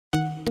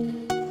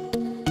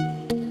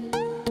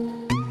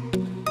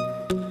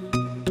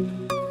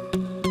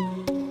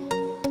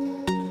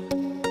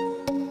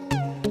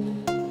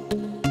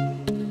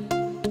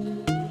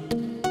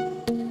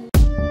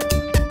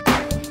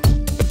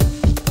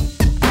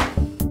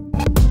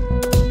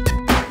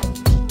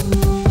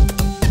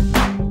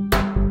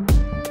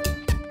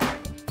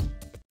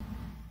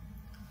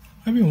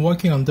been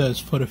working on this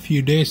for a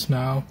few days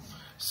now.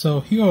 So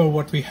here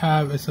what we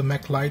have is a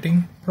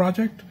McLighting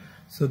project.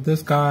 So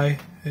this guy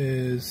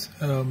is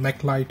a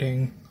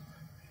McLighting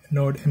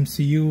node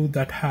MCU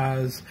that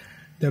has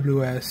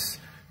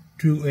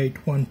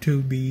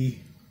WS2812B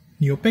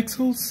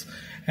NeoPixels,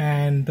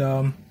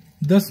 and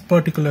this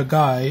particular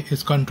guy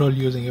is controlled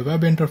using a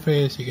web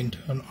interface. You can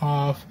turn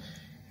off,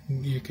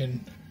 you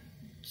can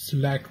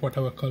select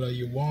whatever color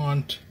you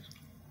want,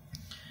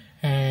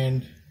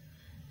 and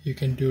you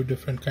can do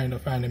different kind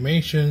of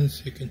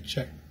animations. You can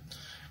check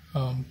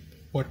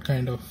what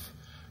kind of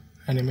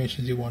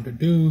animations you want to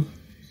do. You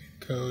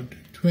can go to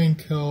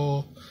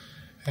twinkle,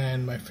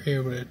 and my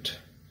favorite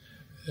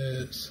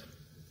is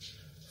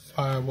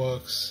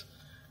fireworks.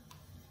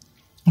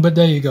 But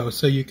there you go.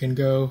 So you can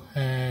go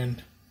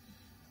and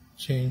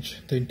change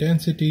the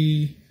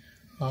intensity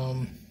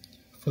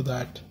for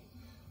that.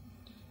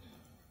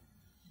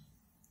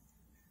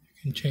 You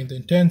can change the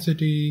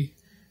intensity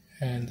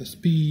and the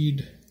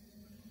speed.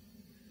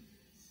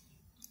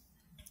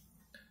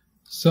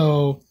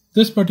 So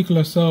this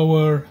particular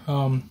server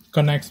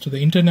connects to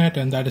the internet,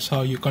 and that is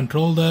how you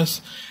control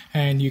this.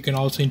 And you can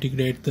also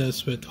integrate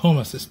this with Home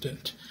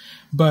Assistant.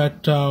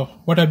 But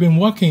what I've been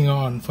working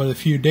on for a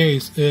few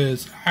days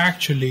is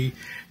actually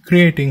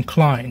creating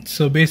clients.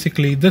 So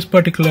basically this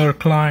particular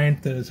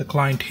client, there is a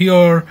client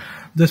here.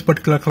 This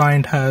particular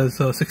client has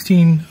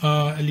 16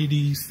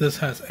 LEDs. This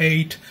has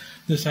 8.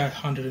 This has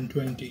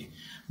 120.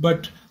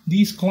 But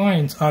these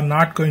clients are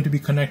not going to be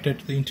connected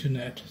to the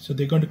internet. So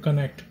they're going to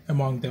connect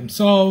among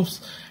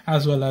themselves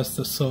as well as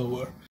the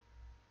server.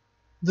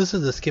 This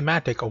is the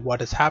schematic of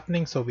what is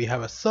happening. So we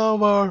have a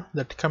server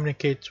that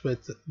communicates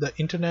with the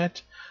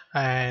internet,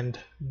 and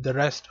the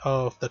rest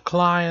of the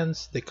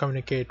clients, they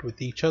communicate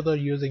with each other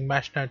using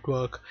mesh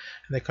network,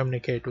 and they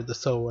communicate with the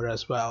server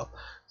as well.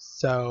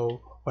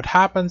 So what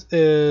happens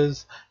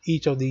is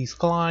each of these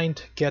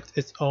clients gets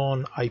its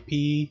own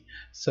IP.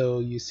 So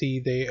you see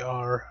they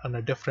are on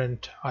a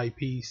different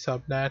IP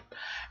subnet,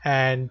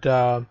 and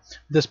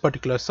this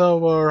particular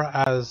server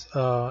as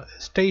a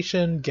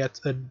station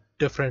gets a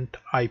different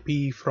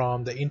IP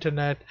from the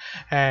internet,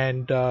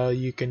 and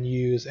you can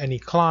use any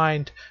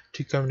client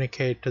to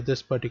communicate to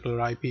this particular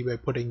IP by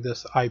putting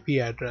this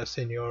IP address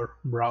in your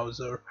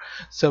browser.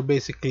 So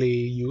basically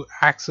you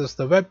access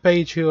the web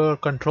page here,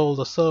 control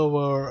the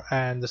server,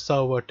 and the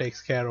server takes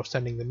care of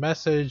sending the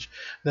message.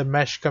 The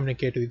mesh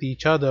communicate with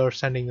each other,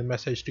 sending the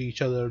message to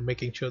each other,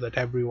 making sure that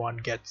everyone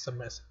gets the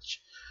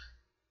message.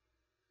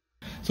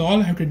 So all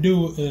I have to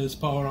do is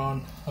power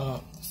on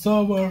the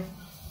server.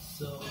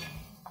 So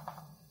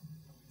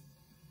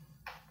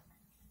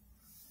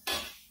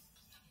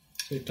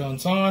it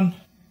turns on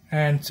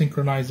and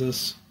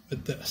synchronizes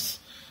with this.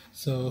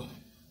 So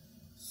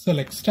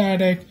select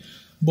static,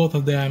 both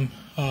of them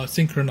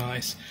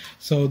synchronize.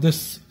 So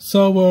this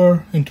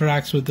server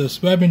interacts with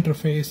this web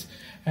interface,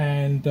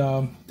 and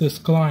this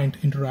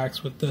client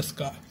interacts with this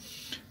guy.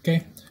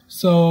 Okay,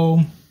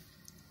 so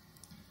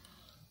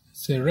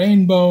say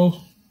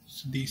rainbow.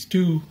 So these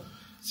two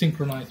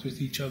synchronize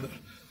with each other.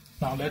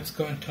 Now let's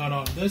go and turn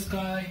on this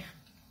guy.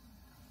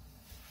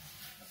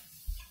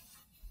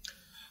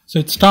 So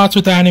it starts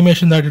with the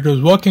animation that it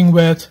was working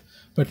with,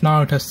 but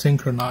now it has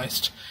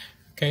synchronized.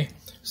 Okay,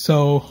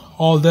 so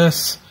all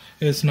this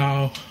is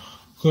now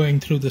going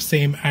through the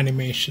same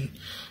animation,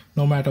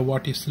 no matter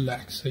what you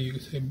select. So you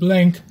say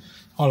blink,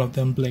 all of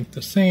them blink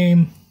the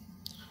same.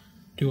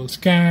 Dual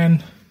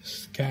scan,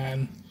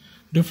 scan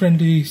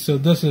differently. So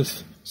this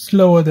is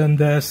slower than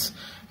this,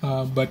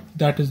 but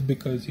that is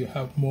because you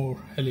have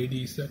more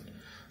LEDs that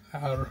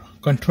are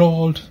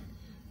controlled.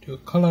 Do a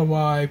color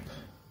wipe,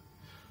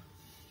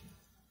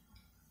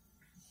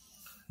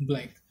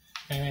 blink,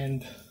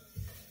 and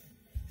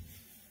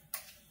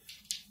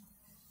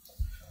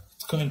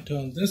it's going to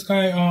turn this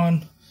guy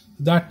on.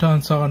 That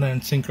turns on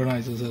and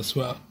synchronizes as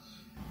well.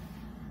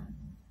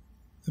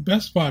 The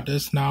best part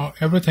is now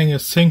everything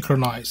is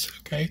synchronized.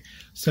 Okay,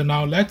 so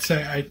now let's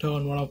say I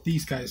turn one of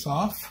these guys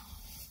off.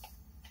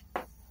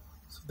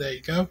 So there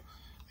you go,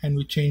 and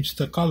we change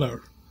the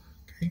color.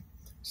 Okay,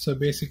 so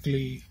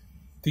basically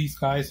these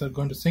guys are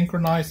going to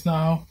synchronize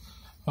now.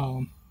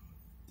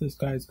 This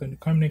guy is going to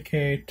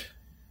communicate.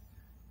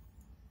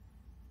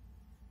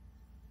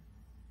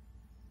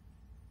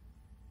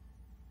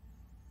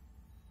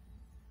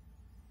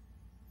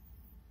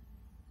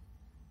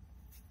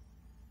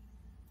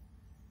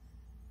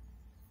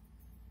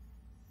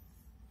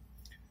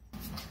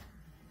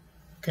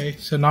 Okay,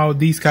 so now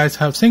these guys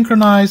have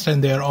synchronized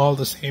and they're all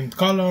the same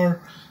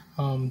color.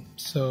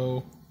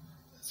 So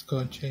let's go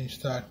and change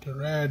that to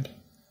red.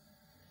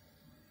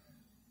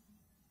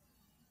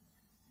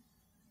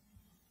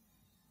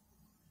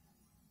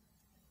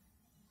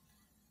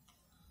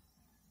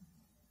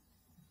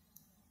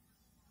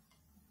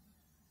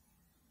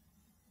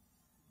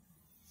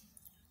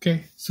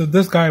 Okay, so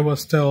this guy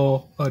was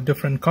still a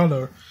different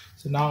color.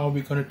 So now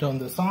we're going to turn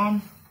this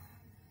on.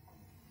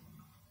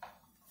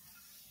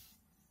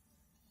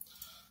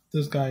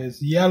 This guy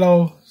is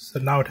yellow, so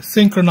now it is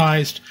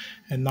synchronized,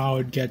 and now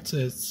it gets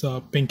its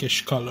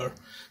pinkish color.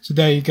 So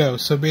there you go.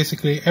 So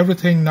basically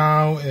everything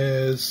now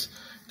is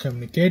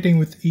communicating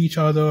with each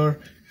other,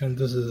 and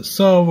this is a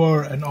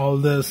server, and all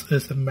this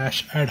is a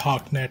mesh ad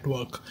hoc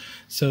network.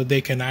 So they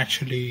can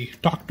actually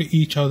talk to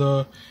each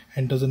other,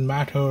 and doesn't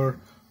matter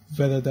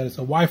whether there is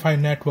a Wi-Fi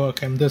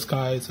network, and this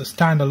guy is a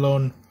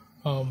standalone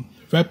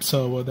web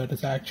server that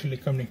is actually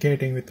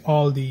communicating with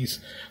all these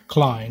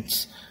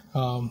clients.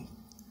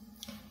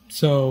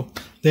 So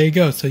there you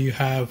go. So you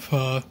have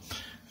an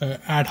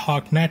ad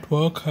hoc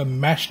network, a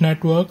mesh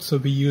network. So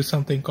we use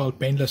something called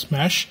painless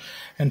mesh,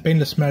 and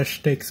painless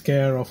mesh takes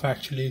care of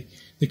actually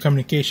the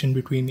communication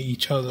between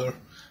each other.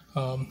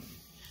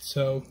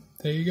 So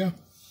there you go.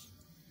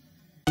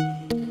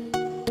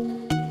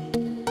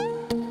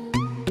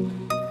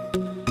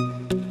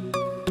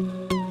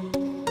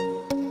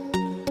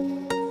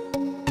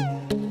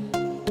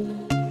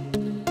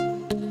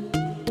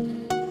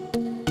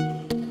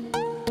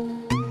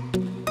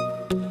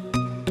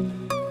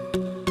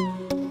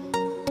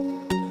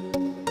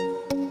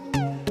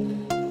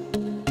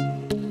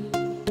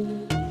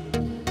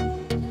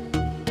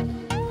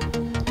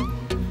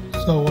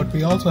 So what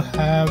we also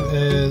have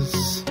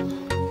is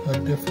a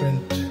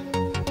different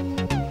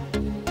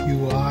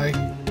UI.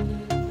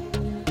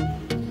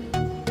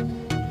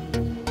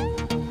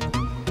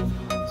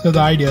 So the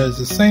idea is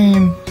the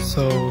same.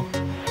 So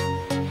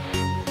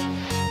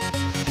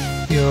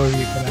here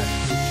you can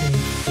actually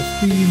change the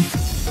speed,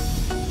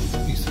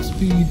 increase the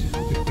speed,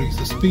 decrease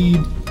the speed,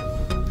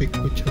 pick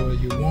whichever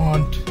you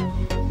want. So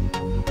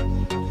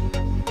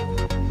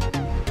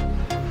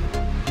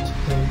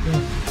there you go.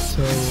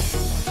 So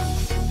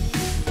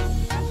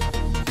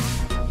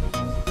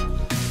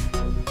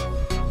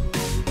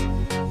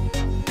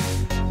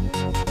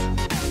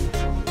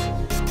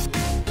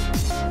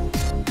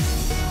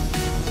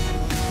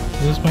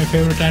this is my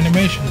favorite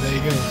animation. There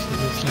you go. So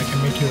it's like a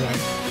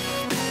meteorite.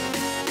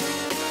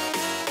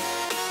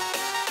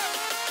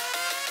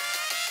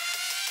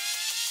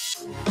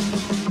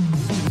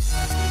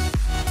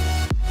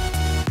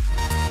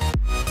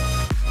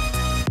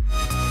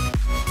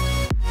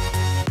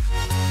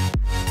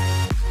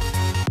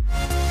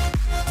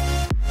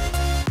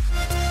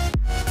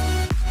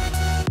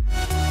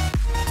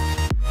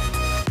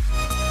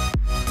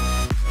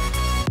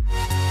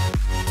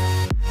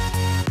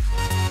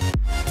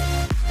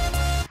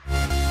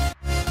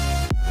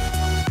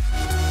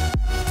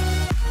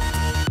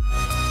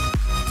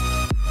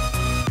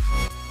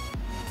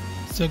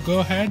 So go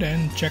ahead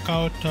and check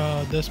out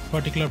this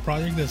particular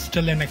project. It's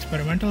still in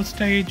experimental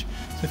stage.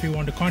 So if you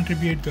want to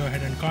contribute, go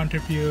ahead and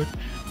contribute.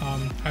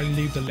 I'll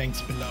leave the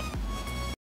links below.